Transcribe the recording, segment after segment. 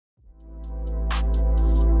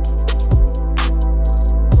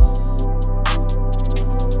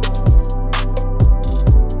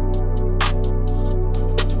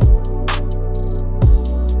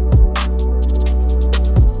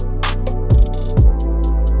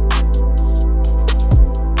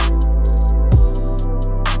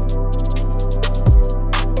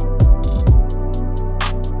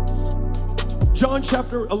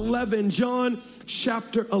chapter 11. John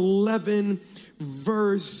chapter 11,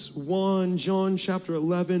 verse 1. John chapter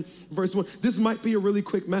 11, verse 1. This might be a really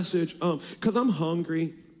quick message because I'm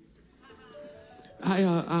hungry.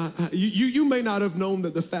 You may not have known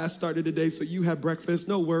that the fast started today, so you have breakfast.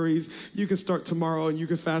 No worries. You can start tomorrow and you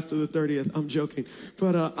can fast to the 30th. I'm joking.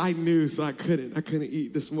 But I knew, so I couldn't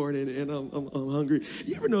eat this morning, and I'm hungry.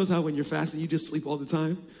 You ever notice how when you're fasting, you just sleep all the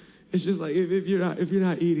time? It's just like if you're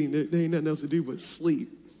not eating, there ain't nothing else to do but sleep.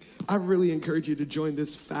 I really encourage you to join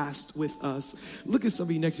this fast with us. Look at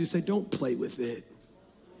somebody next to you and say, don't play with it.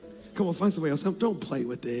 Come on, find somebody else. Don't play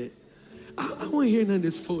with it. I don't want to hear none of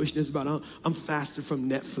this foolishness about I'm fasting from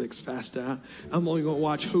Netflix faster. I'm only going to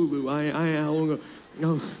watch Hulu. I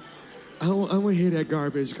don't want to hear that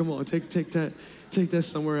garbage. Come on, take that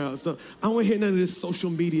somewhere else. So I don't want to hear none of this social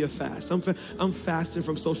media fast. I'm fasting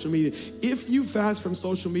from social media. If you fast from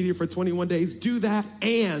social media for 21 days, do that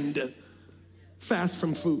and fast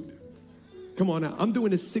from food. Come on now. I'm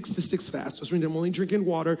doing a 6 to 6 fast, which means I'm only drinking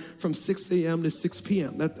water from 6 a.m. to 6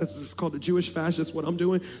 p.m. That's called a Jewish fast. That's what I'm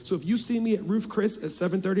doing. So if you see me at Roof Chris at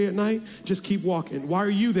 7:30 at night, just keep walking. Why are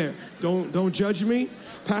you there? Don't judge me.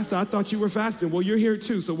 Pastor, I thought you were fasting. Well, you're here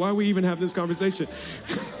too, so why we even have this conversation?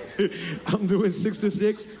 I'm doing 6 to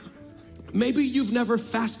 6. Maybe you've never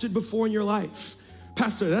fasted before in your life.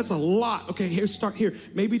 Pastor, that's a lot. Okay, start here.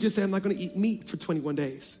 Maybe just say, I'm not going to eat meat for 21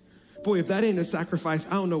 days. Boy, if that ain't a sacrifice,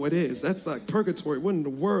 I don't know what is. That's like purgatory. What in the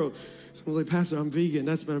world? Someone's like, Pastor, I'm vegan.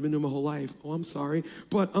 That's what I've been doing my whole life. Oh, I'm sorry.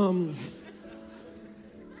 But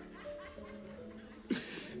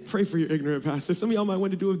pray for your ignorant pastor. Some of y'all might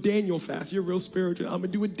want to do a Daniel fast. You're real spiritual. I'm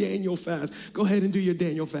going to do a Daniel fast. Go ahead and do your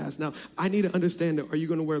Daniel fast. Now, I need to understand that. Are you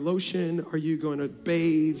going to wear lotion? Are you going to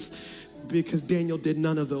bathe? Because Daniel did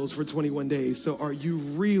none of those for 21 days. So are you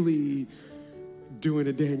really doing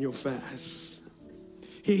a Daniel fast?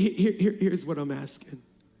 Here's what I'm asking.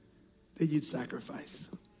 That you'd sacrifice.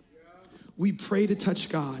 We pray to touch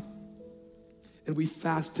God, and we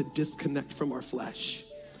fast to disconnect from our flesh.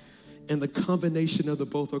 And the combination of the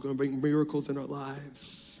both are going to bring miracles in our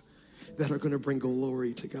lives that are going to bring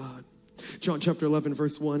glory to God. John chapter 11,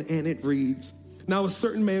 verse 1, and it reads, now a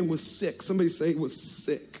certain man was sick. Somebody say he was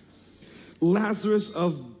sick. Lazarus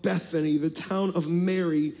of Bethany, the town of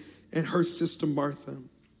Mary and her sister Martha.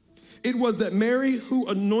 It was that Mary who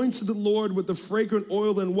anointed the Lord with the fragrant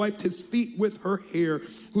oil and wiped his feet with her hair,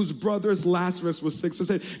 whose brother Lazarus was sick. So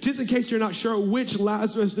say, just in case you're not sure which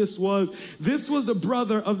Lazarus this was the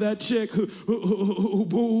brother of that chick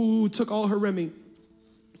who took all her Remy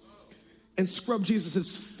and scrubbed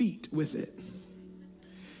Jesus' feet with it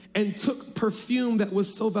and took perfume that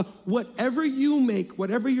was so valuable. Whatever you make,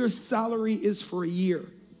 whatever your salary is for a year,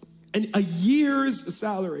 and a year's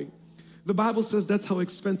salary, the Bible says that's how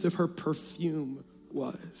expensive her perfume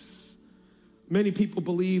was. Many people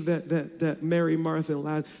believe that Mary, Martha, and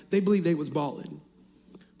Lazarus, they believe they was balling.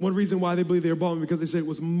 One reason why they believe they were balling because they said it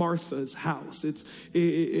was Martha's house.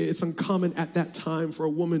 It's uncommon at that time for a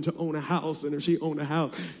woman to own a house, and if she owned a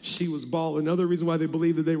house, she was balling. Another reason why they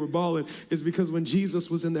believe that they were balling is because when Jesus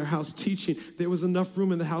was in their house teaching, there was enough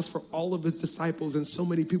room in the house for all of his disciples and so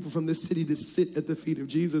many people from this city to sit at the feet of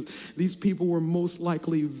Jesus. These people were most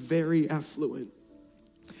likely very affluent.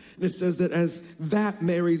 And it says that as that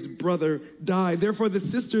Mary's brother died, therefore the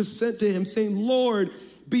sisters sent to him saying, Lord,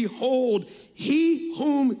 behold, he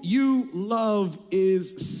whom you love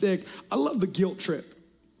is sick. I love the guilt trip.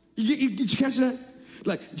 Did you catch that?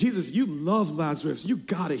 Like, Jesus, you love Lazarus. You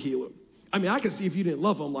got to heal him. I mean, I can see if you didn't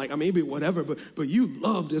love him, like, maybe whatever, but you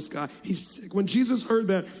love this guy. He's sick. When Jesus heard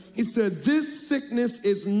that, he said, this sickness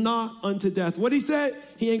is not unto death. What he said?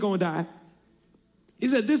 He ain't going to die. He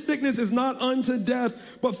said, this sickness is not unto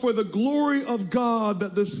death, but for the glory of God,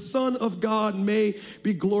 that the Son of God may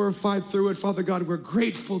be glorified through it. Father God, we're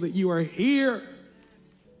grateful that you are here,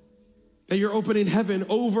 that you're opening heaven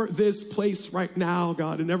over this place right now,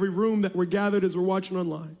 God, in every room that we're gathered as we're watching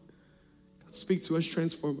online. God, speak to us,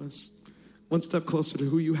 transform us, one step closer to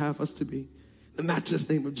who you have us to be. In the matchless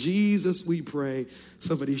name of Jesus, we pray.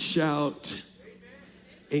 Somebody shout,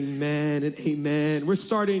 amen and amen. We're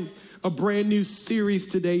starting a brand new series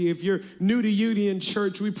today. If you're new to Union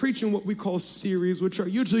Church, we preach in what we call series, which are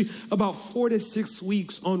usually about 4 to 6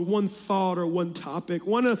 weeks on one thought or one topic.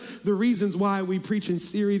 One of the reasons why we preach in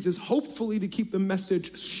series is hopefully to keep the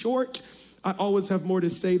message short. I always have more to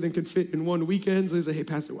say than can fit in one weekend. So they say, hey,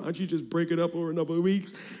 Pastor, why don't you just break it up over a couple of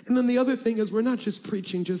weeks? And then the other thing is we're not just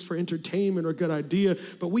preaching just for entertainment or good idea,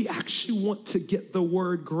 but we actually want to get the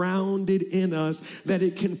word grounded in us that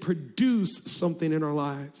it can produce something in our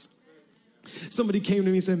lives. Somebody came to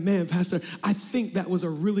me and said, man, Pastor, I think that was a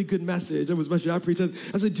really good message. That was a message I preached.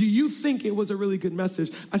 I said, do you think it was a really good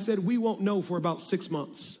message? I said, we won't know for about 6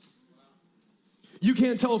 months. You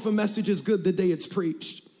can't tell if a message is good the day it's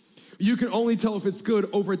preached. You can only tell if it's good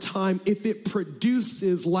over time if it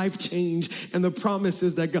produces life change and the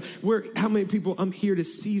promises that God, how many people, I'm here to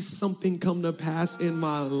see something come to pass in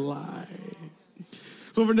my life.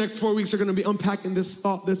 So over the next 4 weeks, we're going to be unpacking this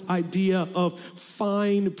thought, this idea of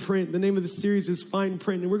fine print. The name of the series is Fine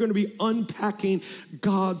Print, and we're going to be unpacking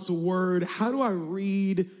God's word. How do I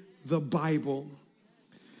read the Bible?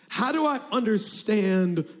 How do I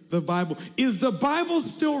understand the Bible? Is the Bible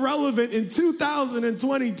still relevant in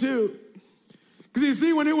 2022? Because you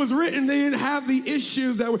see, when it was written, they didn't have the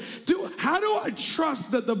issues that were. How do I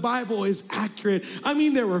trust that the Bible is accurate? I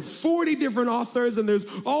mean, there were 40 different authors, and there's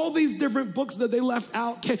all these different books that they left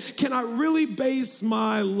out. Can I really base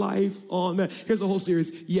my life on that? Here's a whole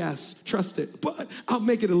series. Yes, trust it. But I'll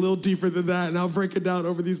make it a little deeper than that, and I'll break it down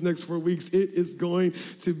over these next 4 weeks. It is going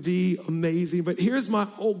to be amazing. But here's my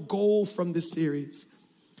whole goal from this series.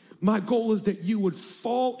 My goal is that you would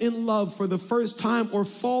fall in love for the first time or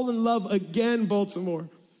fall in love again, Baltimore,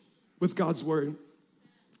 with God's word.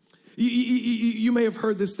 You may have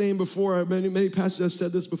heard this saying before. Many pastors have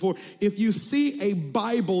said this before. If you see a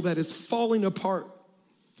Bible that is falling apart,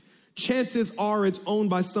 chances are it's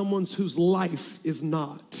owned by someone whose life is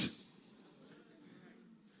not.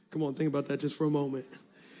 Come on, think about that just for a moment.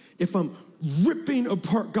 If I'm ripping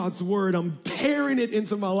apart God's word, I'm tearing it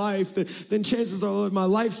into my life, then chances are my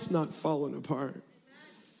life's not falling apart.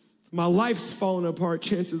 If my life's falling apart,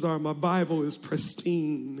 chances are my Bible is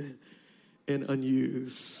pristine and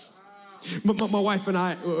unused. My wife and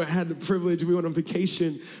I had the privilege, we went on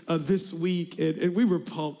vacation this week, and we were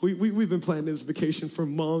pumped. We've been planning this vacation for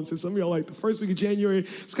months, and some of y'all like the first week of January,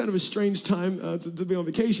 it's kind of a strange time to be on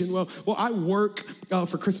vacation. Well, I work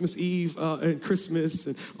for Christmas Eve and Christmas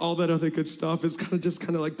and all that other good stuff. It's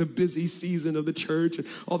kind of like the busy season of the church and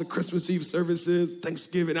all the Christmas Eve services,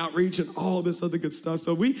 Thanksgiving outreach, and all this other good stuff.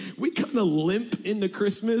 So we kind of limp into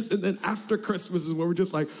Christmas, and then after Christmas is where we're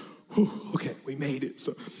just like, whew, okay, we made it.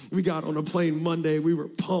 So we got on a plane Monday. We were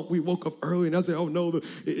pumped. We woke up early, and I said, oh, no,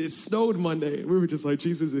 it snowed Monday. And we were just like,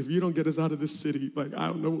 Jesus, if you don't get us out of this city, like, I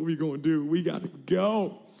don't know what we're going to do. We got to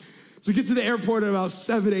go. So we get to the airport at about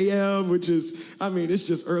 7 a.m., which is, it's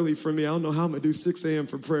just early for me. I don't know how I'm going to do 6 a.m.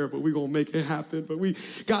 for prayer, but we're going to make it happen. But we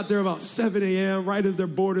got there about 7 a.m., right as they're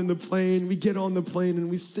boarding the plane. We get on the plane, and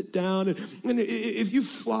we sit down. And if you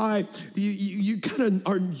fly, you kind of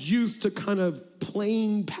are used to kind of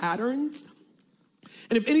plane patterns.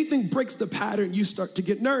 And if anything breaks the pattern, you start to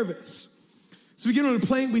get nervous. So we get on the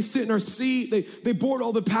plane, we sit in our seat. They board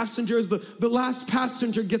all the passengers. The last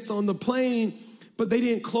passenger gets on the plane, but they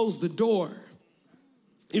didn't close the door.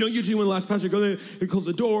 Usually when the last passenger goes in, they close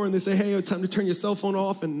the door and they say, hey, it's time to turn your cell phone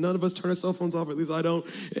off. And none of us turn our cell phones off, at least I don't.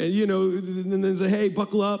 And, then they say, hey,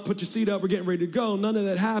 buckle up, put your seat up, we're getting ready to go. None of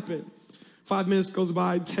that happened. 5 minutes goes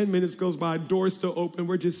by, 10 minutes goes by, door's still open.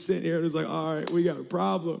 We're just sitting here and it's like, all right, we got a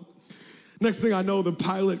problem. Next thing I know, the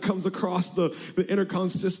pilot comes across the intercom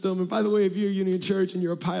system. And by the way, if you're a Union Church and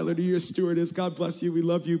you're a pilot or you're a stewardess, God bless you, we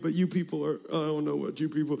love you. But you people are, I don't know what you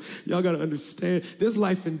people, y'all got to understand, there's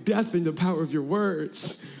life and death in the power of your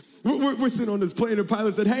words. We're sitting on this plane, and the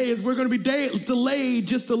pilot said, hey, we're going to be delayed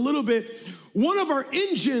just a little bit. One of our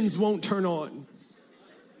engines won't turn on.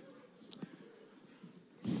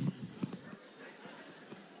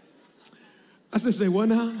 I said, say what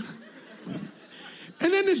now?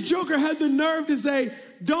 And then this joker had the nerve to say,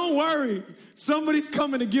 don't worry, somebody's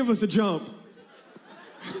coming to give us a jump.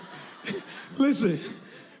 Listen,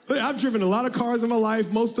 I've driven a lot of cars in my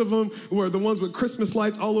life. Most of them were the ones with Christmas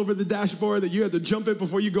lights all over the dashboard that you had to jump it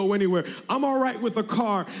before you go anywhere. I'm all right with a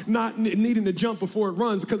car not needing to jump before it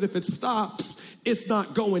runs, because if it stops, it's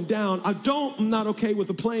not going down. I'm not okay with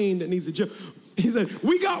a plane that needs to jump. He said,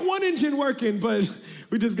 we got one engine working, but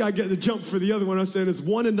we just got to get the jump for the other one. I said, is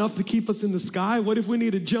one enough to keep us in the sky? What if we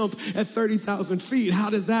need to jump at 30,000 feet? How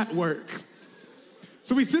does that work?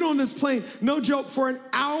 So we sit on this plane, no joke, for an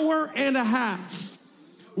hour and a half,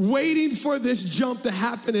 waiting for this jump to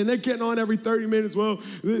happen. And they're getting on every 30 minutes. Well,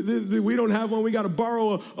 we don't have one. We got to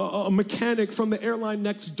borrow a mechanic from the airline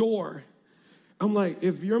next door. I'm like,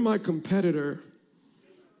 if you're my competitor,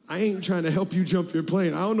 I ain't trying to help you jump your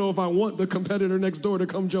plane. I don't know if I want the competitor next door to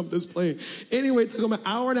come jump this plane. Anyway, it took them an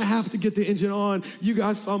hour and a half to get the engine on. You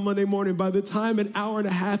guys saw Monday morning. By the time an hour and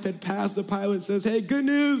a half had passed, the pilot says, hey, good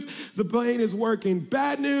news, the plane is working.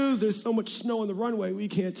 Bad news, there's so much snow on the runway, we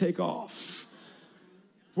can't take off.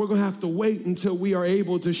 We're going to have to wait until we are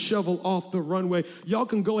able to shovel off the runway. Y'all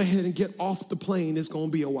can go ahead and get off the plane. It's going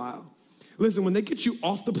to be a while. Listen, when they get you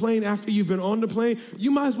off the plane after you've been on the plane, you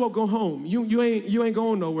might as well go home. You ain't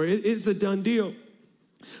going nowhere. It's a done deal.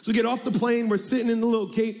 So we get off the plane, we're sitting in the little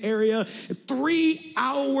gate area, and 3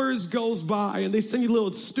 hours goes by, and they send you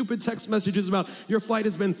little stupid text messages about your flight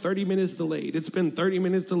has been 30 minutes delayed. It's been 30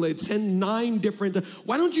 minutes delayed. 9 different.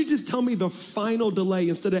 Why don't you just tell me the final delay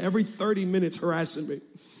instead of every 30 minutes harassing me?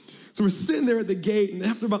 So we're sitting there at the gate, and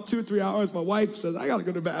after about 2 or 3 hours, my wife says, I got to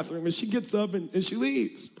go to the bathroom, and she gets up and she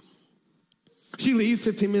leaves. She leaves,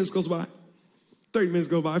 15 minutes goes by, 30 minutes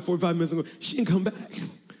go by, 45 minutes go by. She didn't come back.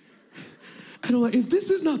 And I'm like, if this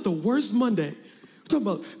is not the worst Monday, I'm talking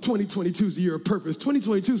about 2022 is the year of purpose.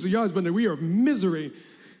 2022 is the year been we are misery.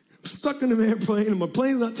 I'm stuck in the airplane, and my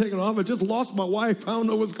plane's not taking off. I just lost my wife. I don't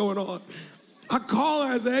know what's going on. I call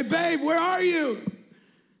her. I say, hey, babe, where are you?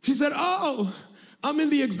 She said, oh, I'm in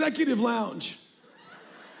the executive lounge.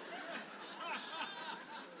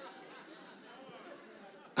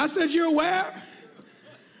 I said, you're where?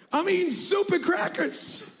 I'm eating soup and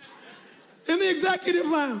crackers in the executive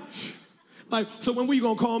lounge. Like, so when were you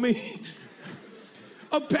gonna call me?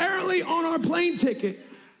 Apparently on our plane ticket,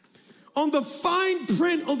 on the fine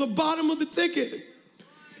print on the bottom of the ticket,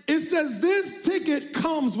 it says this ticket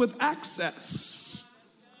comes with access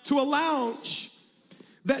to a lounge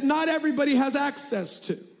that not everybody has access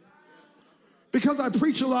to. Because I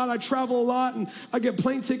preach a lot, I travel a lot, and I get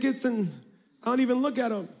plane tickets and I don't even look at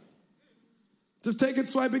them. Just take it,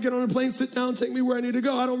 swipe it, get on a plane, sit down, take me where I need to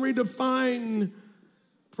go. I don't read the fine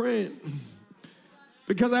print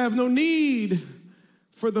because I have no need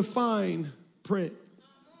for the fine print.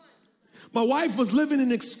 My wife was living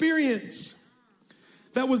an experience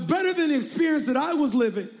that was better than the experience that I was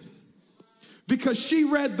living because she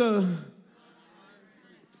read the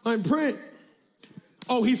fine print.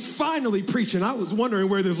 Oh, he's finally preaching. I was wondering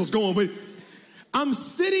where this was going, but I'm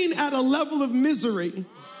sitting at a level of misery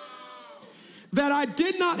that I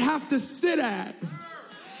did not have to sit at.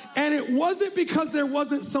 And it wasn't because there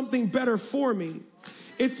wasn't something better for me.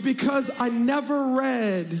 It's because I never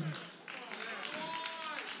read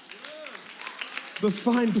the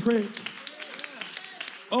fine print.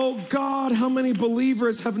 Oh God, how many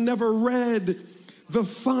believers have never read the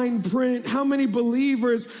fine print? How many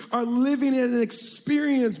believers are living in an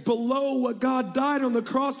experience below what God died on the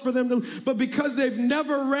cross for them to, but because they've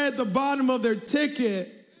never read the bottom of their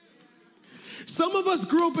ticket. Some of us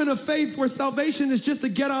grew up in a faith where salvation is just a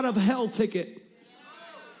get out of hell ticket.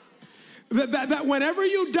 That whenever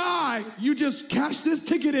you die, you just cash this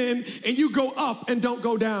ticket in and you go up and don't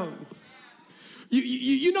go down.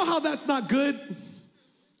 You know how that's not good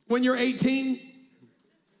when you're 18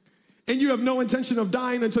 and you have no intention of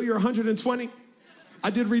dying until you're 120? I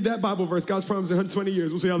did read that Bible verse, God's promise in 120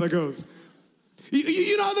 years. We'll see how that goes.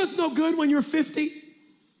 You know how that's no good when you're 50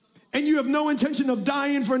 and you have no intention of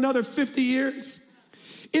dying for another 50 years?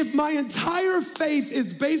 If my entire faith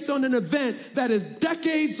is based on an event that is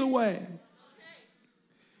decades away,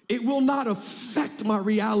 it will not affect my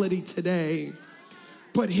reality today.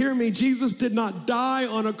 But hear me, Jesus did not die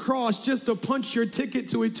on a cross just to punch your ticket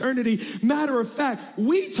to eternity. Matter of fact,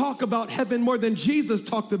 we talk about heaven more than Jesus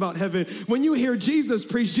talked about heaven. When you hear Jesus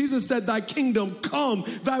preach, Jesus said, thy kingdom come,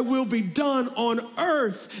 thy will be done on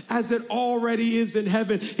earth as it already is in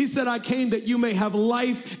heaven. He said, I came that you may have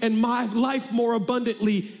life and my life more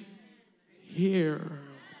abundantly here.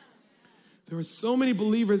 There are so many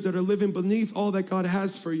believers that are living beneath all that God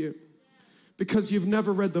has for you because you've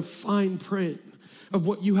never read the fine print of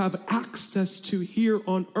what you have access to here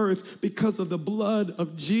on earth because of the blood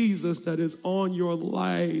of Jesus that is on your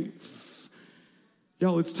life.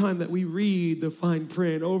 Y'all, it's time that we read the fine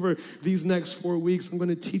print. Over these next 4 weeks, I'm going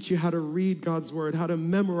to teach you how to read God's word, how to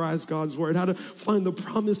memorize God's word, how to find the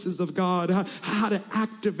promises of God, how to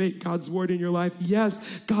activate God's word in your life.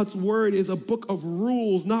 Yes, God's word is a book of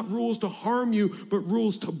rules, not rules to harm you, but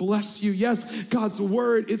rules to bless you. Yes, God's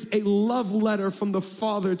word is a love letter from the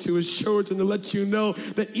Father to his children to let you know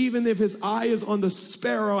that even if his eye is on the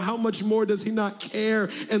sparrow, how much more does he not care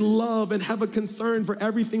and love and have a concern for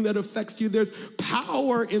everything that affects you? There's power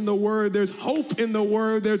in the word. There's hope in the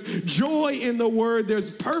word. There's joy in the word.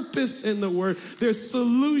 There's purpose in the word. There's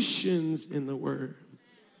solutions in the word.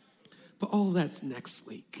 But all that's next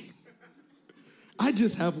week. I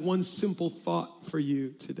just have one simple thought for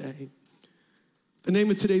you today. The name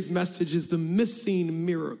of today's message is The Missing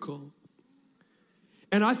Miracle.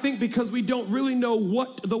 And I think because we don't really know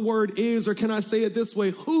what the word is, or can I say it this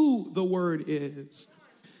way, who the word is,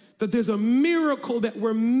 that there's a miracle that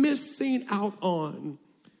we're missing out on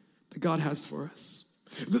that God has for us.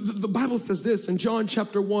 The Bible says this in John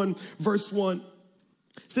chapter 1, verse 1.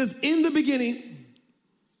 It says, in the beginning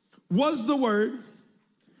was the Word,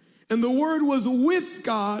 And the Word was with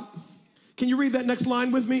God. Can you read that next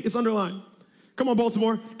line with me? It's underlined. Come on,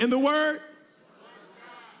 Baltimore. And the Word.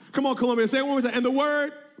 Come on, Columbia. Say it one more time. And the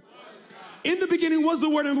Word. In the beginning was the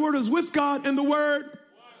Word, and the Word was with God, and the Word.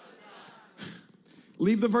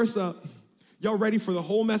 Leave the verse up. Y'all ready for the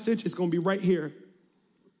whole message? It's going to be right here.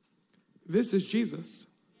 This is Jesus.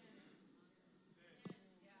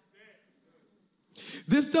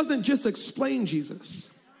 This doesn't just explain Jesus.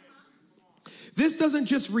 This doesn't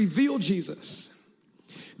just reveal Jesus.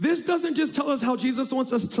 This doesn't just tell us how Jesus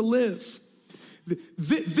wants us to live.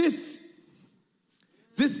 This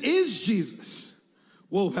is Jesus.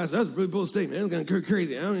 Whoa, Pastor, that's a really bold statement. That's kind of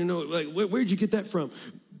crazy. I don't even know, like, where'd you get that from?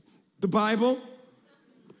 The Bible.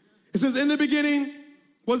 It says, in the beginning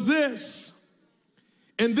was this,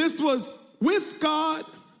 and this was with God,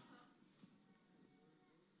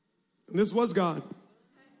 and this was God.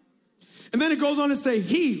 And then it goes on to say,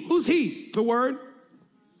 he, who's he? The Word.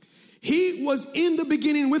 He was in the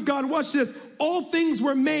beginning with God. Watch this. All things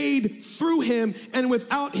were made through him, and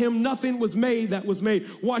without him, nothing was made that was made.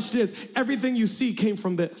 Watch this. Everything you see came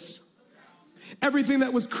from this. Everything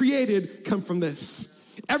that was created come from this.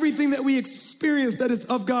 Everything that we experience that is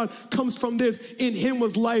of God comes from this. In him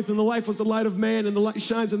was life, and the life was the light of man, and the light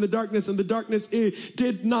shines in the darkness, and the darkness it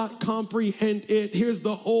did not comprehend it. Here's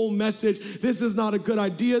the whole message. This is not a good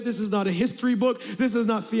idea. This is not a history book. This is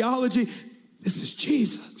not theology. This is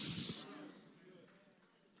Jesus.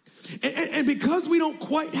 And because we don't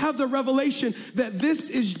quite have the revelation that this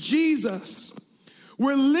is Jesus,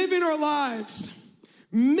 we're living our lives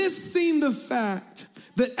missing the fact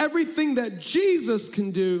that everything that Jesus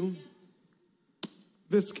can do,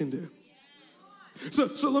 this can do.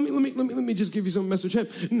 So let me just give you some message.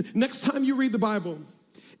 Next time you read the Bible,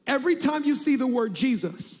 every time you see the word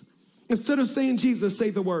Jesus, instead of saying Jesus, say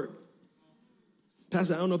the word.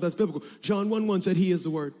 Pastor, I don't know if that's biblical. John 1:1 said he is the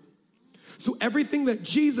word. So everything that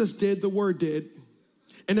Jesus did, the word did.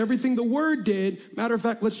 And everything the word did, matter of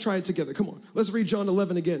fact, let's try it together. Come on. Let's read John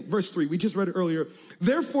 11 again. Verse 3. We just read it earlier.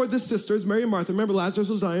 Therefore, the sisters, Mary and Martha, remember Lazarus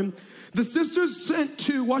was dying. The sisters sent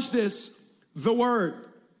to, watch this, the word.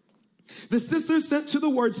 The sisters sent to the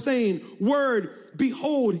word saying, Word,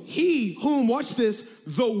 behold, he whom, watch this,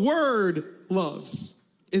 the word loves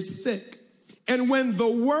is sick. And when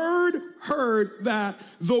the word heard that,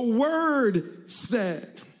 the word said,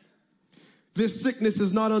 this sickness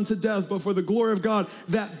is not unto death, but for the glory of God,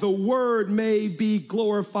 that the word may be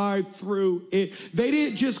glorified through it. They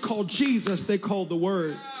didn't just call Jesus, they called the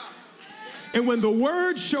word. And when the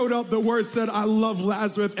word showed up, the word said, I love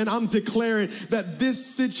Lazarus, and I'm declaring that this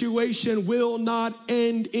situation will not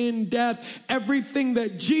end in death. Everything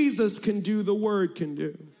that Jesus can do, the word can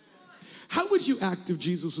do. How would you act if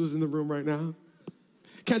Jesus was in the room right now?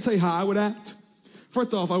 Can't tell you how I would act.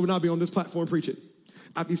 First off, I would not be on this platform preaching.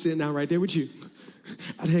 I'd be sitting down right there with you.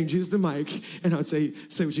 I'd hang Jesus the mic, and I'd say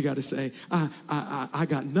what you got to say. I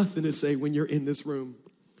got nothing to say when you're in this room.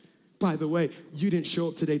 By the way, you didn't show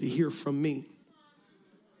up today to hear from me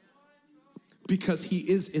because he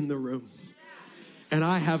is in the room. And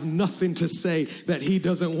I have nothing to say that he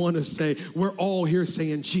doesn't want to say. We're all here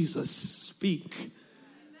saying, Jesus, speak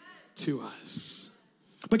to us.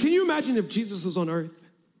 But can you imagine if Jesus was on earth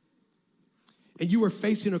and you were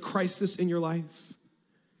facing a crisis in your life?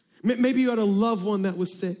 Maybe you had a loved one that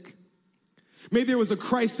was sick. Maybe there was a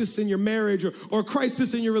crisis in your marriage or a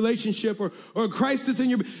crisis in your relationship or a crisis in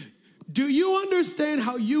your... Do you understand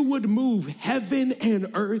how you would move heaven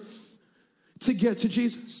and earth to get to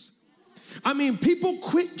Jesus? I mean, people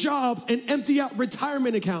quit jobs and empty out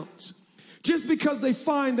retirement accounts just because they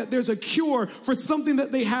find that there's a cure for something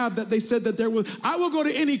that they have that they said that there was. I will go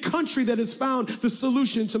to any country that has found the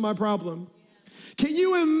solution to my problem. Can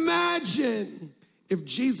you imagine if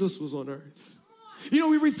Jesus was on earth? You know,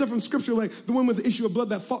 we read stuff from scripture like the one with the issue of blood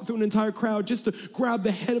that fought through an entire crowd just to grab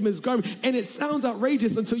the head of his garment. And it sounds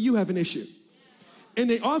outrageous until you have an issue.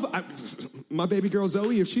 And my baby girl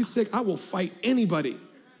Zoe, if she's sick, I will fight anybody.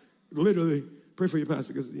 Literally, pray for your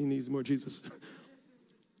pastor because he needs more Jesus.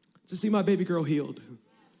 To see my baby girl healed.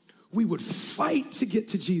 We would fight to get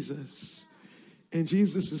to Jesus. And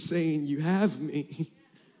Jesus is saying, you have me.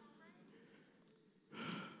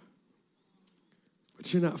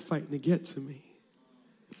 But you're not fighting to get to me.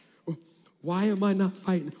 Well, why am I not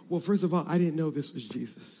fighting? Well, first of all, I didn't know this was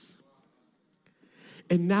Jesus.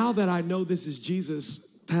 And now that I know this is Jesus,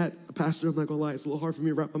 Pastor, I'm not gonna lie, it's a little hard for me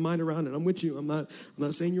to wrap my mind around it. I'm with you. I'm not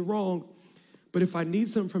saying you're wrong. But if I need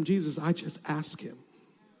something from Jesus, I just ask him.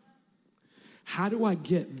 How do I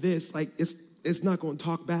get this? Like, it's not going to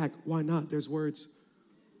talk back. Why not? There's words.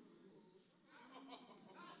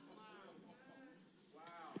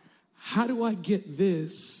 How do I get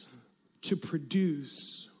this to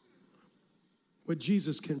produce what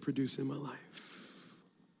Jesus can produce in my life.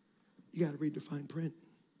 You got to read the fine print.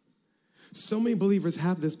 So many believers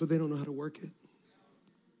have this, but they don't know how to work it.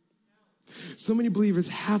 So many believers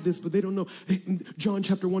have this, but they don't know. John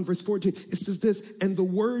chapter 1, verse 14, it says this, and the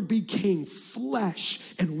word became flesh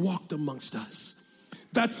and walked amongst us.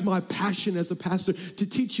 That's my passion as a pastor, to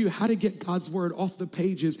teach you how to get God's word off the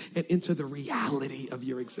pages and into the reality of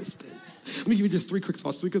your existence. Let me give you just three quick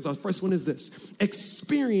thoughts. The first one is this: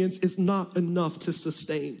 experience is not enough to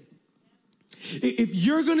sustain. If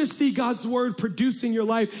you're going to see God's word produce in your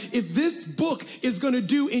life, if this book is going to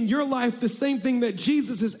do in your life the same thing that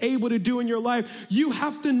Jesus is able to do in your life, you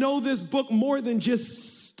have to know this book more than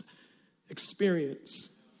just experience.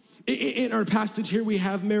 In our passage here, we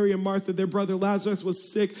have Mary and Martha. Their brother Lazarus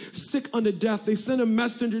was sick unto death. They sent a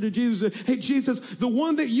messenger to Jesus. Hey, Jesus, the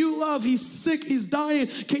one that you love, he's sick, he's dying.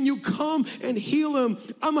 Can you come and heal him?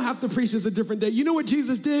 I'm going to have to preach this a different day. You know what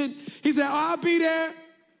Jesus did? He said, I'll be there.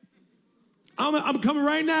 I'm coming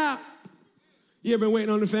right now. You ever been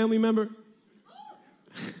waiting on a family member?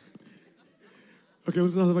 Okay,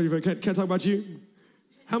 let's not talk about you. Can I talk about you?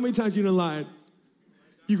 How many times you done lied?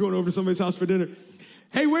 You going over to somebody's house for dinner.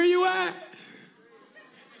 Hey, where you at?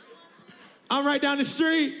 I'm right down the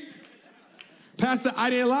street. Pastor, I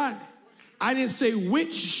didn't lie. I didn't say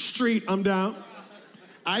which street I'm down.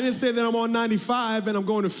 I didn't say that I'm on 95 and I'm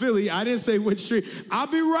going to Philly. I didn't say which street. I'll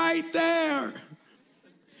be right there.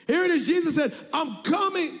 Here it is. Jesus said, I'm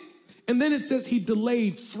coming. And then it says he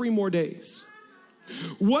delayed 3 more days.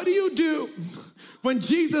 What do you do when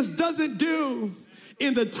Jesus doesn't do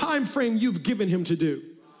in the time frame you've given him to do?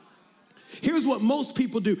 Here's what most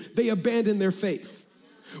people do. They abandon their faith.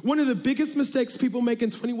 One of the biggest mistakes people make in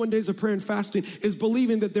 21 days of prayer and fasting is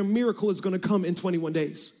believing that their miracle is going to come in 21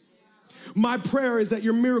 days. My prayer is that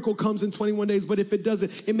your miracle comes in 21 days, but if it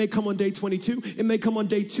doesn't, it may come on day 22. It may come on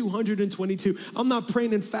day 222. I'm not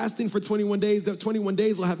praying and fasting for 21 days, that 21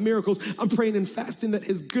 days will have miracles. I'm praying and fasting that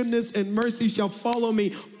his goodness and mercy shall follow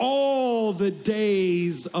me all the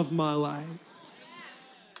days of my life.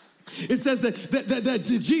 It says that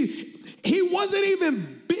he wasn't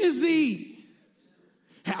even busy.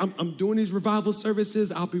 Hey, I'm doing these revival services.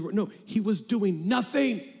 No, he was doing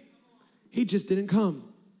nothing. He just didn't come.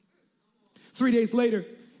 3 days later,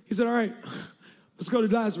 he said, all right, let's go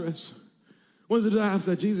to Lazarus. One of the disciples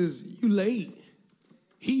said, Jesus, you late.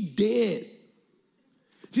 He dead.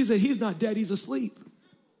 Jesus said, he's not dead, he's asleep.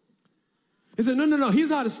 He said, no, he's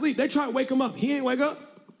not asleep. They try to wake him up. He ain't wake up.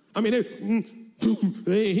 I mean,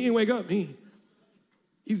 he ain't wake up.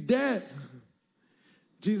 He's dead.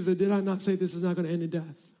 Jesus said, did I not say this is not going to end in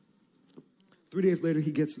death? 3 days later,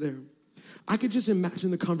 he gets there. I could just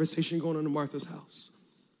imagine the conversation going on in Martha's house.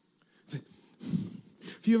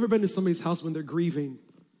 Have you ever been to somebody's house when they're grieving?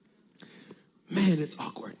 Man, it's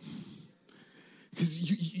awkward. Because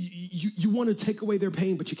you want to take away their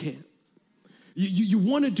pain, but you can't. You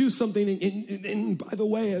want to do something, and by the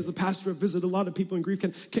way, as a pastor, I've visited a lot of people in grief.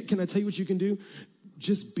 Can I tell you what you can do?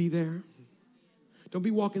 Just be there. Don't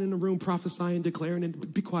be walking in the room prophesying, declaring,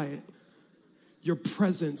 and be quiet. Your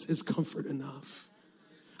presence is comfort enough.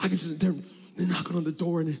 I can just, they're knocking on the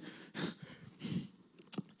door and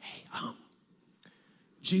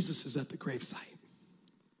Jesus is at the gravesite.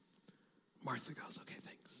 Martha goes, okay,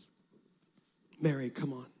 thanks. Mary,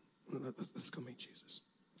 come on. Let's go meet Jesus.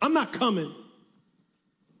 I'm not coming.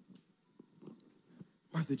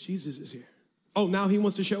 Martha, Jesus is here. Oh, now he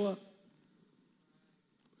wants to show up.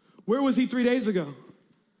 Where was he 3 days ago?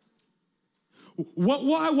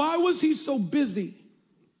 Why was he so busy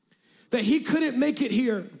that he couldn't make it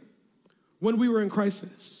here when we were in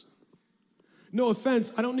crisis? No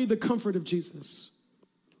offense, I don't need the comfort of Jesus.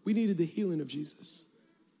 We needed the healing of Jesus.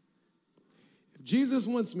 If Jesus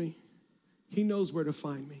wants me, he knows where to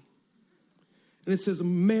find me. And it says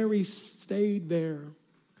Mary stayed there,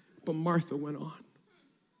 but Martha went on.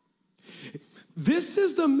 This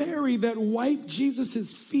is the Mary that wiped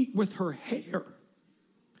Jesus' feet with her hair.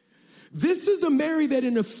 This is the Mary that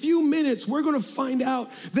in a few minutes we're going to find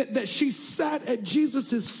out that she sat at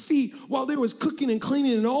Jesus' feet while there was cooking and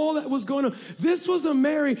cleaning and all that was going on. This was a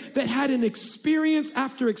Mary that had an experience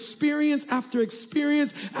after experience after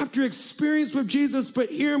experience after experience with Jesus. But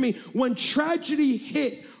hear me, when tragedy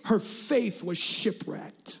hit, her faith was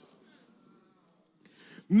shipwrecked.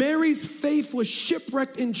 Mary's faith was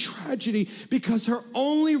shipwrecked in tragedy because her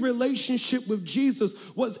only relationship with Jesus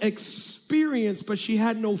was experience, but she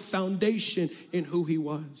had no foundation in who he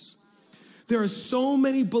was. There are so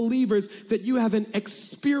many believers that you have an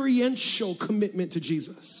experiential commitment to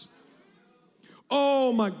Jesus.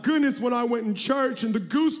 Oh my goodness, when I went in church and the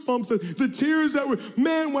goosebumps, the tears that were,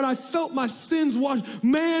 man, when I felt my sins washed,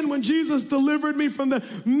 man, when Jesus delivered me from that,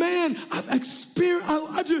 man, I've experienced,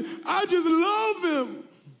 I just love him.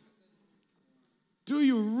 Do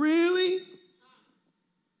you really?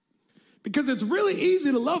 Because it's really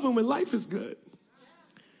easy to love him when life is good.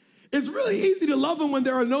 It's really easy to love him when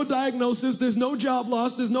there are no diagnoses, there's no job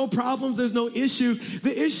loss, there's no problems, there's no issues.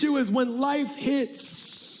 The issue is when life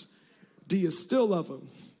hits, do you still love him?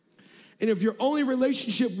 And if your only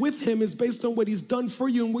relationship with him is based on what he's done for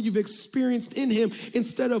you and what you've experienced in him,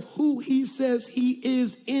 instead of who he says he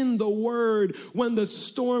is in the word, when the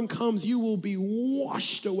storm comes, you will be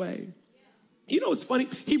washed away. You know what's funny?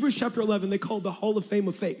 Hebrews chapter 11, they call it the Hall of Fame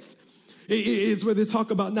of Faith. It's where they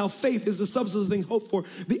talk about now faith is the substance of things hoped for,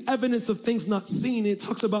 the evidence of things not seen. It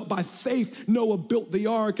talks about by faith Noah built the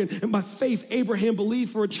ark, and by faith Abraham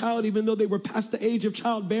believed for a child even though they were past the age of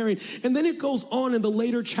childbearing. And then it goes on in the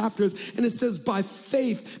later chapters and it says by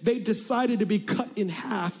faith they decided to be cut in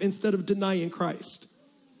half instead of denying Christ.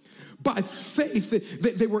 By faith,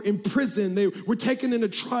 they were imprisoned, they were taken into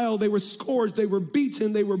trial, they were scourged, they were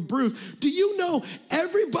beaten, they were bruised. Do you know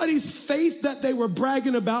everybody's faith that they were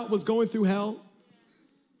bragging about was going through hell?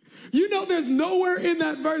 You know there's nowhere in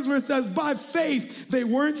that verse where it says by faith they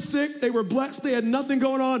weren't sick, they were blessed, they had nothing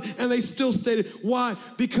going on, and they still stayed. Why?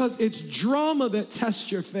 Because it's drama that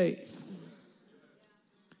tests your faith.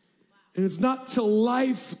 And it's not till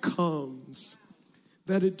life comes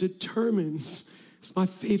that it determines. It's my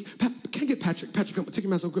faith. Can I get Patrick? Patrick, come, take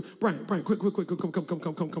your mask off. Brian, quick,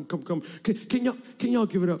 come. Can y'all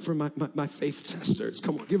give it up for my faith testers?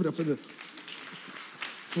 Come on, give it up for the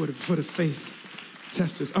faith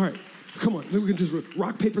testers. All right, come on. Then we can just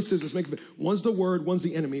rock, paper, scissors. Make it. One's the word, one's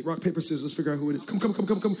the enemy. Rock, paper, scissors. Figure out who it is. Come.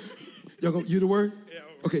 Y'all go. You the word? Yeah.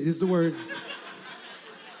 Okay, this is the word.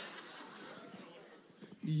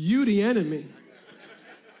 You the enemy.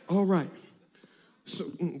 All right. So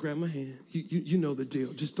grab my hand. You know the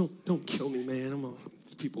deal. Just don't kill me, man. I'm on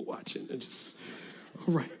people watching and just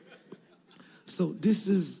all right. So this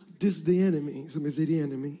is the enemy. Somebody say the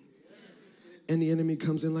enemy. And the enemy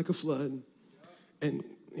comes in like a flood, and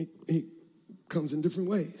he comes in different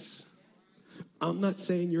ways. I'm not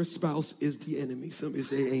saying your spouse is the enemy. Somebody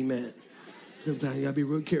say amen. Sometimes you gotta be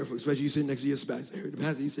real careful, especially you sitting next to your spouse. I heard the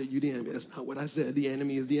pastor, he said you the enemy. That's not what I said. The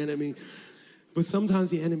enemy is the enemy. But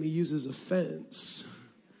sometimes the enemy uses offense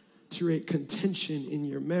to create contention in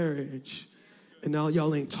your marriage. And now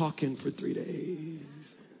y'all ain't talking for 3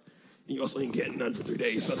 days. And you also ain't getting none for 3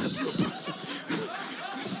 days, so that's real.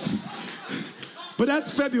 But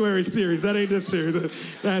that's February series. That ain't this series.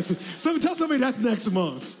 Tell somebody that's next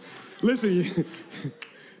month. Listen,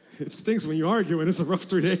 it stinks when you're arguing. It's a rough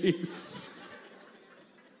 3 days.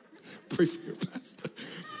 Pray for your pastor.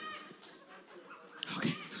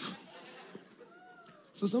 Okay.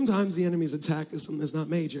 So sometimes the enemy's attack is something that's not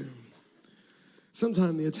major.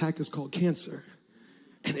 Sometimes the attack is called cancer.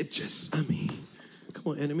 And it just, come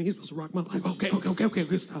on, enemy, you're supposed to rock my life. Okay,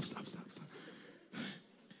 stop.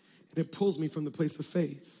 And it pulls me from the place of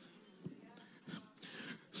faith.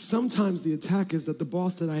 Sometimes the attack is that the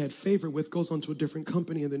boss that I had favor with goes on to a different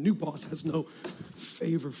company and the new boss has no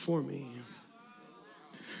favor for me.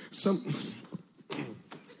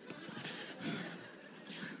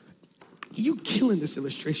 You killing this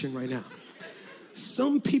illustration right now.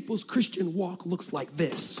 Some people's Christian walk looks like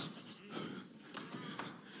this.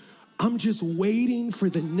 I'm just waiting for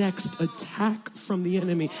the next attack from the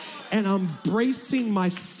enemy, and I'm bracing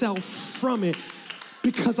myself from it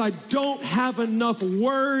because I don't have enough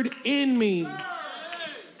word in me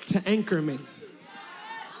to anchor me.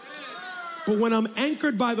 But when I'm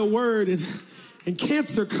anchored by the word and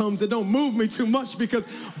cancer comes, it don't move me too much because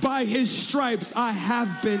by his stripes I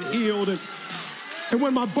have been healed. And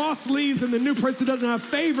when my boss leaves and the new person doesn't have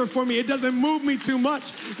favor for me, it doesn't move me too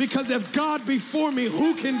much because if God be for me,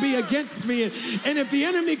 who can be against me? And if the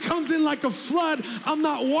enemy comes in like a flood, I'm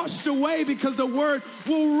not washed away because the word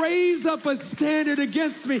will raise up a standard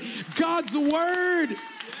against me. God's word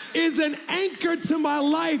is an anchor to my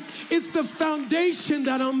life. It's the foundation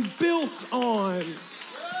that I'm built on.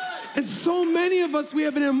 And so many of us, we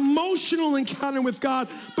have an emotional encounter with God,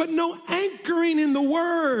 but no anchoring in the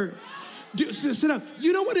word. Sit down.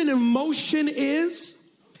 You know what an emotion is?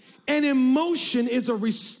 An emotion is a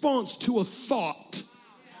response to a thought.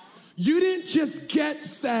 You didn't just get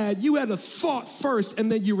sad. You had a thought first, and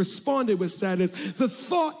then you responded with sadness. The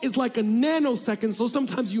thought is like a nanosecond, so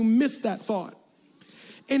sometimes you miss that thought.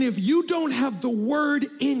 And if you don't have the word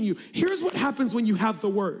in you, here's what happens when you have the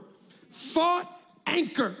word. Thought,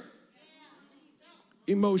 anchor,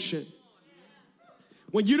 emotion.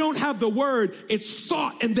 When you don't have the word, it's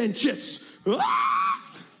thought and then just,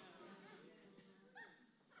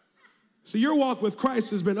 So your walk with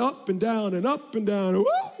Christ has been up and down and up and down.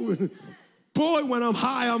 Woo! Boy, when I'm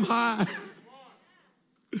high, I'm high.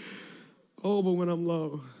 Oh, but when I'm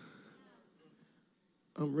low,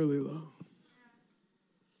 I'm really low.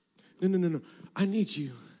 No. I need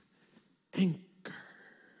you. Anchor.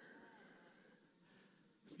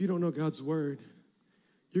 If you don't know God's word,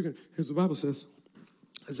 here's what the Bible says.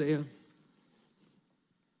 Isaiah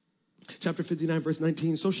chapter 59, verse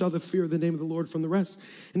 19. So shall the fear of the name of the Lord from the rest,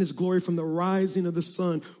 and his glory from the rising of the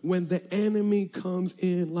sun. When the enemy comes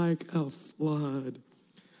in like a flood,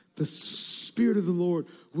 the Spirit of the Lord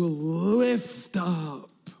will lift up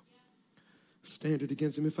standard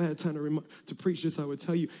against him. If I had time to preach this, I would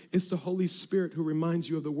tell you, it's the Holy Spirit who reminds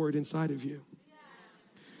you of the word inside of you.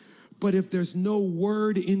 But if there's no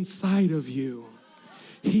word inside of you,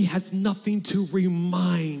 he has nothing to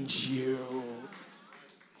remind you.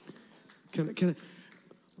 Can I?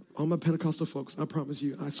 All my Pentecostal folks, I promise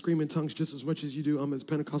you, I scream in tongues just as much as you do. I'm as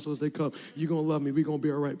Pentecostal as they come. You're gonna love me. We're gonna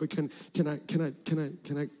be all right. But can I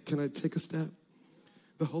take a step?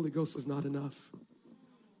 The Holy Ghost is not enough.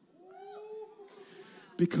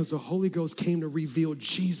 Because the Holy Ghost came to reveal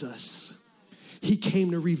Jesus. He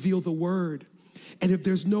came to reveal the word. And if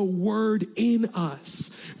there's no word in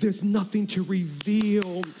us, there's nothing to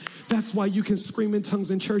reveal. That's why you can scream in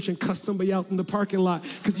tongues in church and cuss somebody out in the parking lot,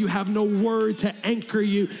 because you have no word to anchor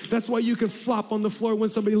you. That's why you can flop on the floor when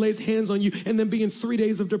somebody lays hands on you and then be in 3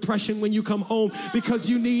 days of depression when you come home, because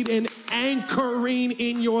you need an anchoring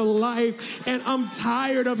in your life. And I'm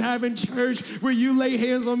tired of having church where you lay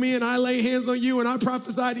hands on me and I lay hands on you and I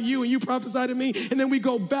prophesy to you and you prophesy to me, and then we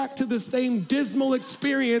go back to the same dismal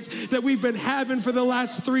experience that we've been having for the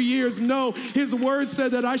last 3 years. No, his word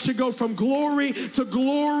said that I should go from glory to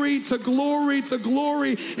glory to glory to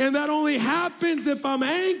glory, and that only happens if I'm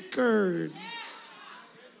anchored.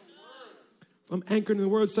 If I'm anchored in the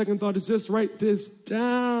word, second thought is this: write this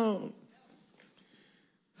down.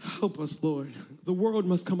 Help us, Lord. The world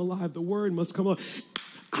must come alive. The word must come alive.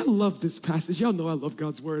 I love this passage. Y'all know I love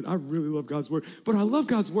God's word. I really love God's word. But I love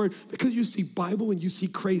God's word because you see Bible and you see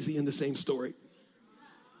crazy in the same story.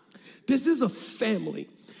 This is a family.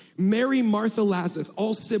 Mary, Martha, Lazarus,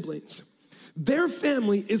 all siblings. Their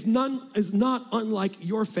family is not unlike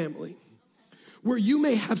your family, where you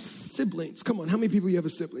may have siblings. Come on, how many people you have a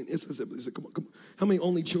sibling? It's a sibling. Come on. How many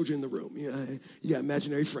only children in the room? Yeah, you got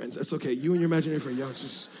imaginary friends. That's okay. You and your imaginary friend, y'all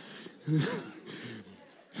just...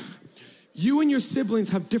 You and your siblings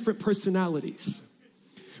have different personalities.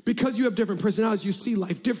 Because you have different personalities, you see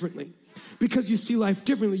life differently. Because you see life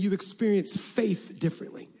differently, you experience faith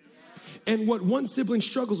differently. And what one sibling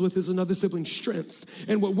struggles with is another sibling's strength.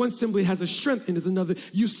 And what one sibling has a strength in is another.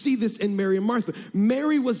 You see this in Mary and Martha.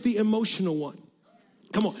 Mary was the emotional one.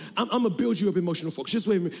 Come on, I'm gonna build you up emotional folks. Just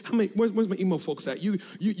wait a minute. Where's my emo folks at? You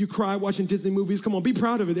cry watching Disney movies. Come on, be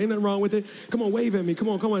proud of it. Ain't nothing wrong with it. Come on, wave at me. Come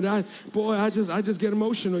on. I just get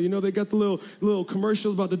emotional. You know, they got the little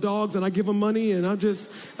commercials about the dogs, and I give them money, and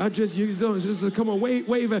just come on,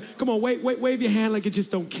 wave your hand like you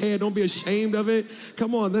just don't care. Don't be ashamed of it.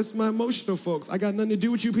 Come on, that's my emotional folks. I got nothing to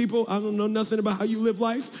do with you people. I don't know nothing about how you live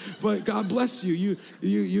life, but God bless you.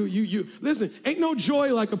 You listen. Ain't no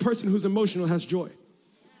joy like a person who's emotional has joy.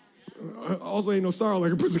 Also ain't no sorrow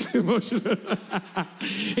like a person who's emotional.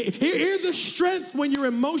 Here's a strength when you're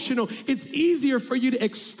emotional. It's easier for you to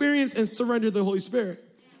experience and surrender to the Holy Spirit.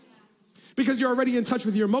 Because you're already in touch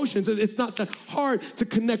with your emotions. It's not that hard to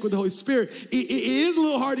connect with the Holy Spirit. It is a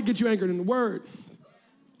little hard to get you anchored in the Word.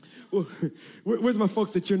 Well, where's my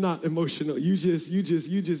folks that you're not emotional? You just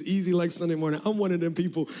easy like Sunday morning. I'm one of them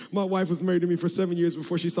people. My wife was married to me for 7 years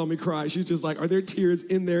before she saw me cry. She's just like, are there tears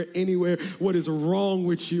in there anywhere? What is wrong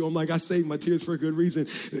with you? I'm like, I saved my tears for a good reason.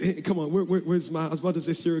 Hey, come on, where's my, I was about to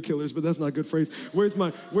say serial killers, but that's not a good phrase. Where's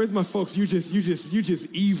my folks? You just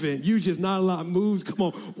even. You just not a lot moves. Come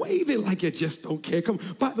on, wave it like you just don't care. Come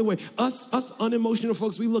on. By the way, us unemotional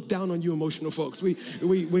folks, we look down on you emotional folks. We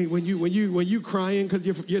when you crying because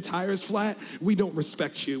you're tired is flat, we don't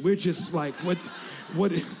respect you. We're just like, what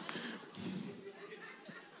are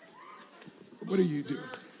you doing?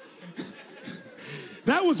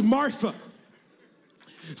 That was Martha.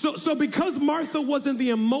 So because Martha wasn't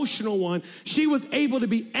the emotional one, she was able to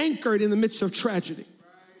be anchored in the midst of tragedy.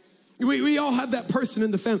 We all have that person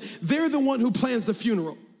in the family. They're the one who plans the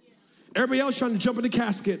funeral. Everybody else trying to jump in the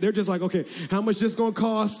casket. They're just like, okay, how much this going to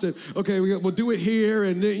cost? And okay, we'll do it here.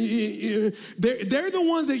 And they're the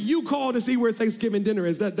ones that you call to see where Thanksgiving dinner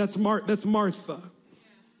is. That's Martha.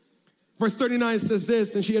 Verse 39 says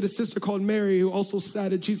this, and she had a sister called Mary who also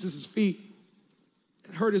sat at Jesus' feet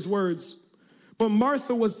heard his words, but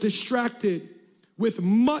Martha was distracted with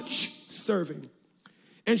much serving.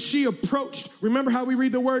 And she approached, remember how we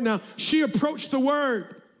read the word now? She approached the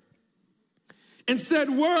word and said,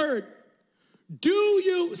 word,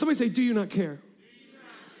 somebody say, do you not care?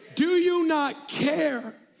 Do you not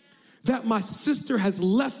care that my sister has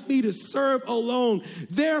left me to serve alone?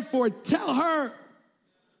 Therefore, tell her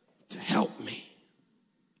to help me.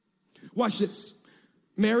 Watch this.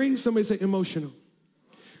 Mary, somebody say emotional.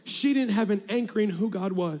 She didn't have an anchor in who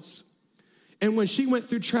God was. And when she went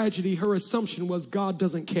through tragedy, her assumption was God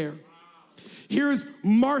doesn't care. Here's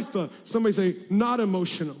Martha, somebody say not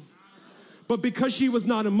emotional. But because she was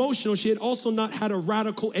not emotional, she had also not had a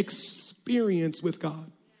radical experience with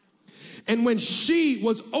God. And when she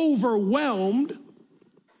was overwhelmed,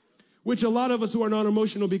 which a lot of us who are not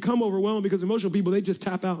emotional become overwhelmed, because emotional people, they just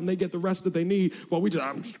tap out and they get the rest that they need while we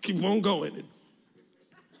just keep on going.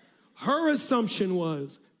 Her assumption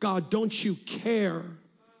was, God, don't you care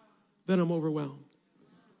that I'm overwhelmed?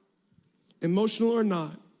 Emotional or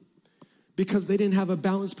not, because they didn't have a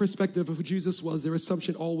balanced perspective of who Jesus was, their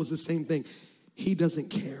assumption all was the same thing. He doesn't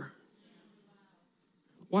care.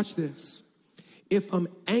 Watch this. If I'm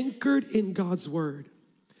anchored in God's word,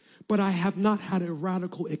 but I have not had a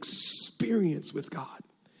radical experience with God,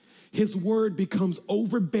 his word becomes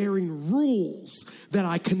overbearing rules that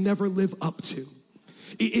I can never live up to.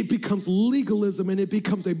 It becomes legalism, and it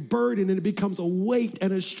becomes a burden, and it becomes a weight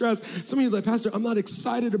and a stress. Some of you are like, Pastor, I'm not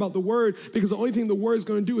excited about the word because the only thing the word is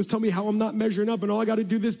going to do is tell me how I'm not measuring up, and all I got to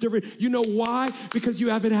do this different. You know why? Because you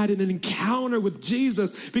haven't had an encounter with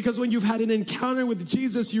Jesus. Because when you've had an encounter with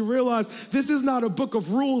Jesus, you realize this is not a book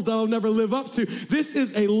of rules that I'll never live up to. This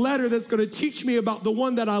is a letter that's going to teach me about the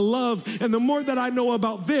one that I love. And the more that I know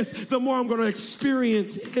about this, the more I'm going to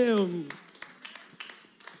experience him.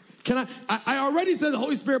 I already said the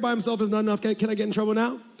Holy Spirit by himself is not enough. Can I get in trouble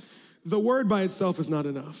now? The word by itself is not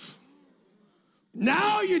enough.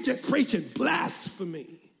 Now you're just preaching blasphemy.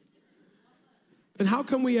 Then how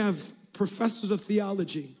come we have professors of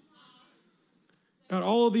theology at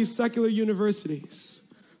all of these secular universities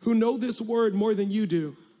who know this word more than you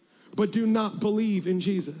do, but do not believe in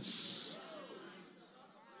Jesus?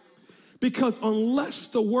 Because unless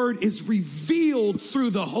the word is revealed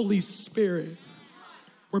through the Holy Spirit,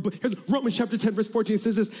 here's Romans chapter 10, verse 14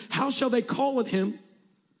 says this, how shall they call on him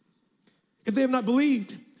if they have not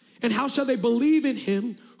believed? And how shall they believe in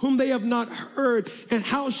him whom they have not heard? And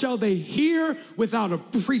how shall they hear without a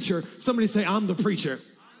preacher? Somebody say, I'm the preacher.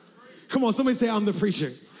 Come on, somebody say, I'm the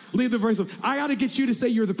preacher. Leave the verse up. I got to get you to say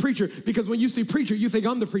you're the preacher, because when you see preacher, you think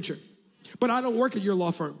I'm the preacher. But I don't work at your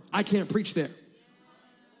law firm. I can't preach there.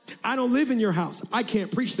 I don't live in your house. I can't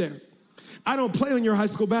preach there. I don't play on your high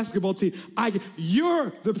school basketball team.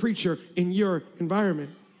 You're the preacher in your environment.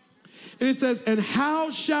 And it says, and how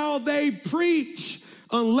shall they preach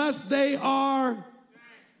unless they are?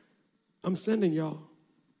 I'm sending y'all.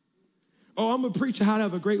 Oh, I'm going to preach how to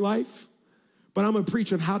have a great life, but I'm going to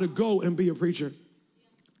preach on how to go and be a preacher.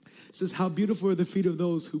 It says, how beautiful are the feet of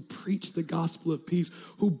those who preach the gospel of peace,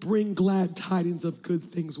 who bring glad tidings of good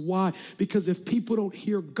things. Why? Because if people don't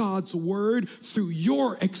hear God's word through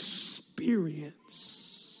your experience,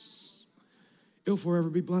 it'll forever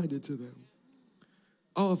be blinded to them.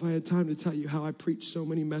 Oh, if I had time to tell you how I preached so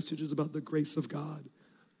many messages about the grace of God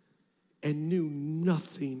and knew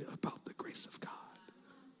nothing about the grace of God.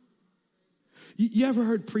 You ever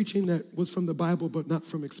heard preaching that was from the Bible but not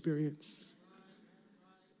from experience?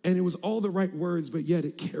 And it was all the right words, but yet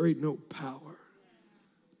it carried no power.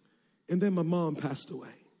 And then my mom passed away.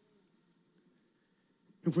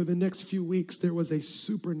 And for the next few weeks, there was a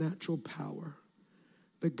supernatural power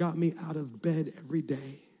that got me out of bed every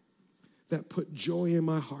day, that put joy in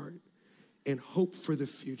my heart and hope for the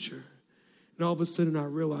future. And all of a sudden, I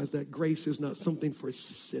realized that grace is not something for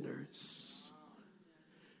sinners.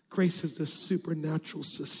 Grace is the supernatural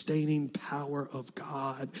sustaining power of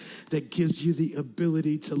God that gives you the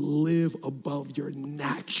ability to live above your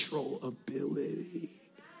natural ability.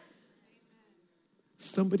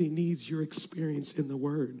 Somebody needs your experience in the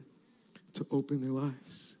word to open their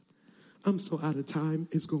lives. I'm so out of time,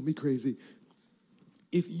 it's going to be crazy.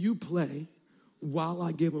 If you play while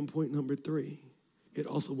I give them point number 3, it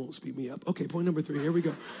also won't speed me up. Okay, point number 3, here we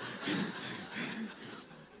go.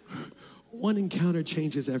 One encounter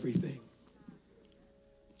changes everything.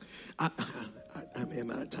 I'm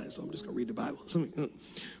out of time, so I'm just going to read the Bible.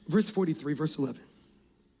 Verse 43, verse 11.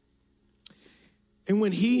 And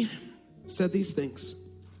when he said these things,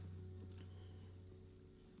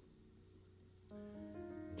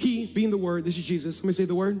 he, being the word, this is Jesus. Somebody say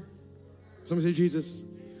the word. Somebody say Jesus.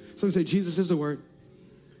 Somebody say Jesus is the word.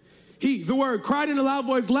 He, the word, cried in a loud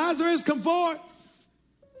voice, Lazarus, come forth.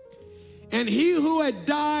 And he who had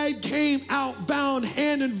died came out bound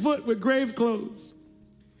hand and foot with grave clothes.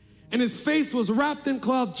 And his face was wrapped in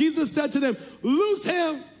cloth. Jesus said to them, loose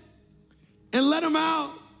him and let him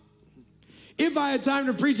out. If I had time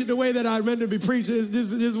to preach it the way that I meant to be preached,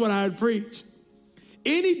 this is what I would preach.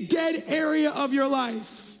 Any dead area of your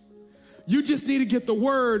life, you just need to get the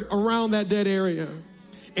word around that dead area.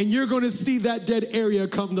 And you're going to see that dead area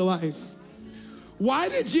come to life. Why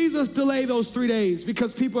did Jesus delay those 3 days?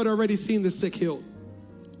 Because people had already seen the sick healed.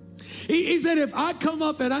 He said, if I come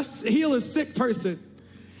up and I heal a sick person,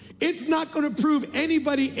 it's not going to prove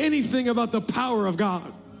anybody anything about the power of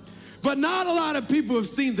God. But not a lot of people have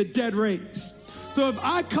seen the dead raised. So if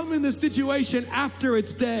I come in the situation after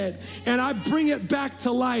it's dead and I bring it back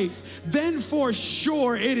to life, then for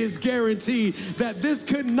sure it is guaranteed that this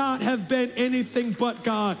could not have been anything but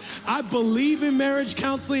God. I believe in marriage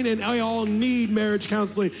counseling and I all need marriage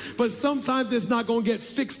counseling, but sometimes it's not going to get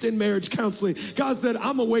fixed in marriage counseling. God said,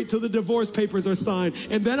 I'm going to wait till the divorce papers are signed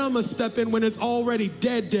and then I'm going to step in when it's already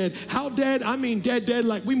dead. How dead? I mean dead,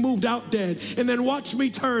 like we moved out dead. And then watch me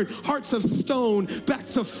turn hearts of stone back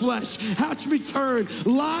to flesh. Watch me turn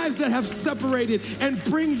lives that have separated and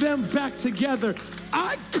bring them back together.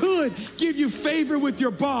 I could give you favor with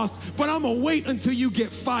your boss, but I'm going to wait until you get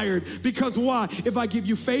fired. Because why? If I give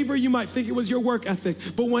you favor, you might think it was your work ethic.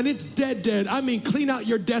 But when it's dead, I mean clean out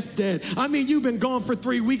your desk dead. I mean you've been gone for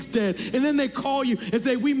 3 weeks dead. And then they call you and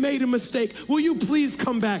say, we made a mistake. Will you please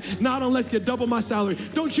come back? Not unless you double my salary.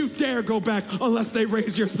 Don't you dare go back unless they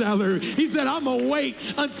raise your salary. He said, I'm going to wait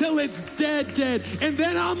until it's dead. And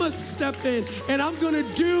then I'm going to step in and I'm going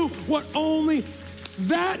to do what only...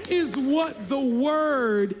 That is what the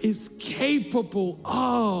word is capable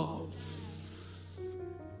of.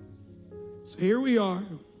 So here we are.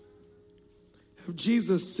 Have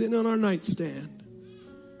Jesus sitting on our nightstand.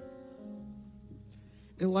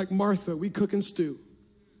 And like Martha, we cook and stew.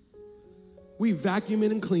 We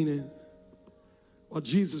vacuuming and cleaning while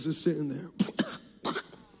Jesus is sitting there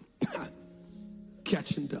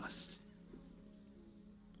catching dust.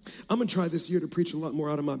 I'm going to try this year to preach a lot more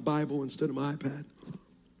out of my Bible instead of my iPad.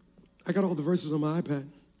 I got all the verses on my iPad.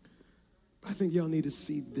 But I think y'all need to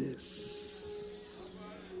see this.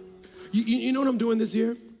 You know what I'm doing this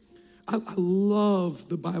year? I love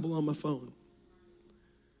the Bible on my phone.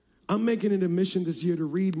 I'm making it a mission this year to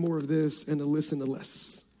read more of this and to listen to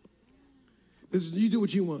less. You do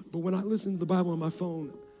what you want, but when I listen to the Bible on my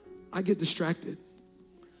phone, I get distracted.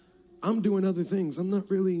 I'm doing other things. I'm not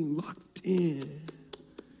really locked in.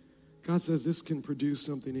 God says this can produce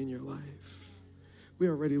something in your life. We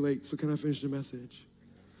are already late, so can I finish the message?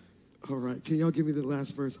 All right, can y'all give me the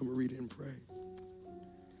last verse? I'm going to read it and pray.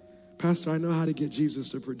 Pastor, I know how to get Jesus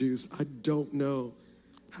to produce. I don't know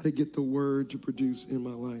how to get the word to produce in my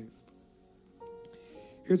life.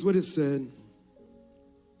 Here's what it said.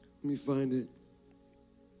 Let me find it.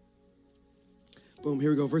 Boom, here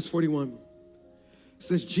we go. Verse 41. It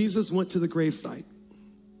says, Jesus went to the gravesite.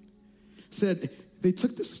 Said, they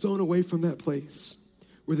took the stone away from that place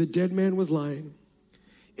where the dead man was lying.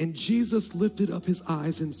 And Jesus lifted up his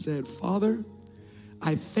eyes and said, Father,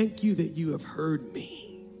 I thank you that you have heard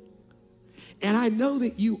me. And I know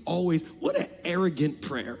that you always, what an arrogant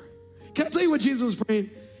prayer. Can I tell you what Jesus was praying?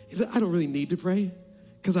 He said, I don't really need to pray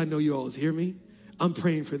because I know you always hear me. I'm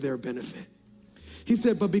praying for their benefit. He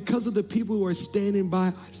said, but because of the people who are standing by,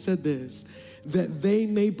 I said this, that they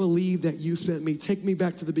may believe that you sent me. Take me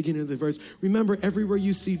back to the beginning of the verse. Remember, everywhere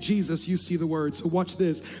you see Jesus, you see the word. So watch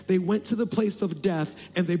this. They went to the place of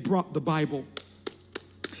death and they brought the Bible.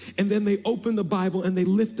 And then they opened the Bible and they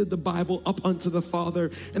lifted the Bible up unto the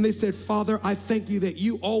Father. And they said, Father, I thank you that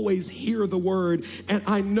you always hear the word. And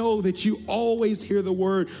I know that you always hear the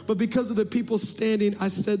word. But because of the people standing, I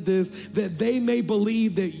said this, that they may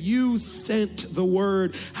believe that you sent the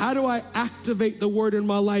word. How do I activate the word in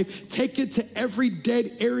my life? Take it to every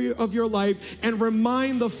dead area of your life and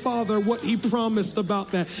remind the Father what he promised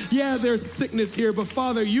about that. Yeah, there's sickness here, but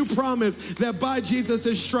Father, you promised that by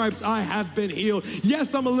Jesus' stripes I have been healed.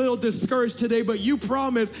 Yes, I'm a little discouraged today, but you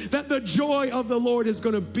promise that the joy of the Lord is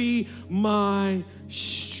going to be my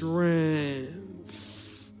strength.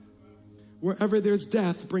 Wherever there's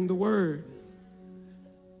death, bring the word.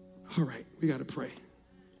 All right, we got to pray.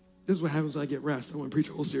 This is what happens when I get rest. I want to preach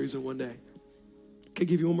a whole series in one day. Can I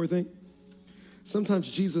give you one more thing? Sometimes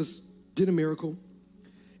Jesus did a miracle,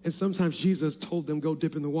 and sometimes Jesus told them, go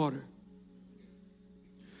dip in the water.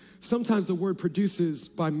 Sometimes the word produces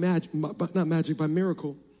by magic, not magic, by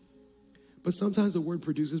miracle. But sometimes the word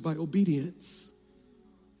produces by obedience.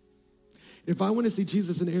 If I want to see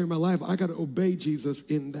Jesus in the area of my life, I got to obey Jesus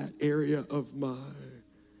in that area of my.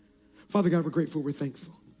 Father God, we're grateful, we're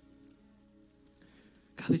thankful.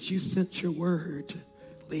 God, that you sent your word to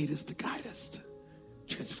lead us, to guide us, to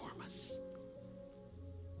transform us.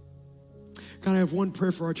 God, I have one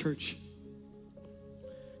prayer for our church.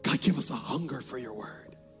 God, give us a hunger for your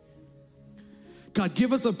word. God,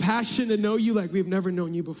 give us a passion to know you like we've never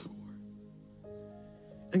known you before.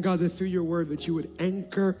 And God, that through your word that you would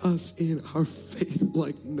anchor us in our faith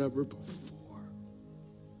like never before.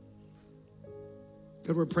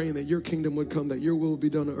 God, we're praying that your kingdom would come, that your will be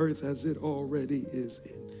done on earth as it already is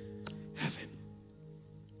in heaven.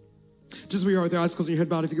 Just where you are with your eyes closed and your head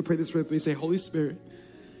bowed, if you could pray this with me, say, Holy Spirit,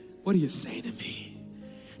 what are you saying to me?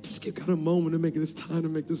 Just give God a moment to make this time to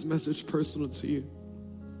make this message personal to you.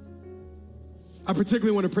 I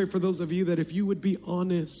particularly want to pray for those of you that if you would be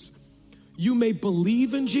honest, you may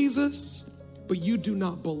believe in Jesus, but you do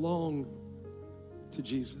not belong to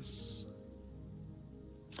Jesus.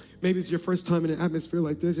 Maybe it's your first time in an atmosphere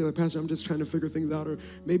like this. You're like, Pastor, I'm just trying to figure things out. Or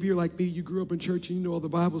maybe you're like me, you grew up in church and you know all the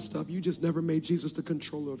Bible stuff. You just never made Jesus the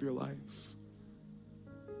controller of your life.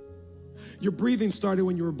 Your breathing started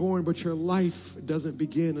when you were born, but your life doesn't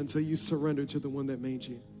begin until you surrender to the one that made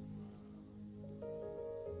you.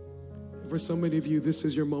 For so many of you, this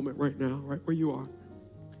is your moment right now, right where you are.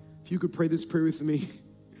 If you could pray this prayer with me,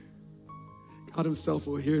 God himself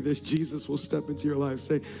will hear this. Jesus will step into your life.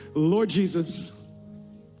 Say, Lord Jesus,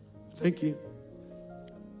 thank you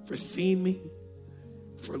for seeing me,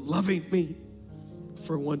 for loving me,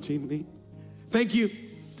 for wanting me. Thank you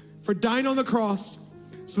for dying on the cross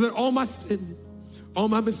so that all my sin, all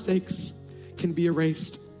my mistakes can be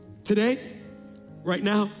erased. Today, right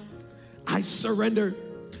now, I surrender.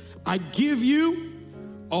 I give you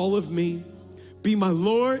all of me. Be my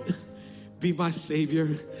Lord, be my Savior,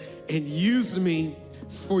 and use me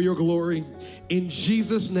for your glory. In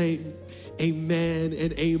Jesus' name, amen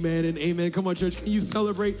and amen and amen. Come on, church, can you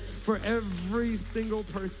celebrate for every single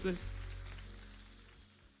person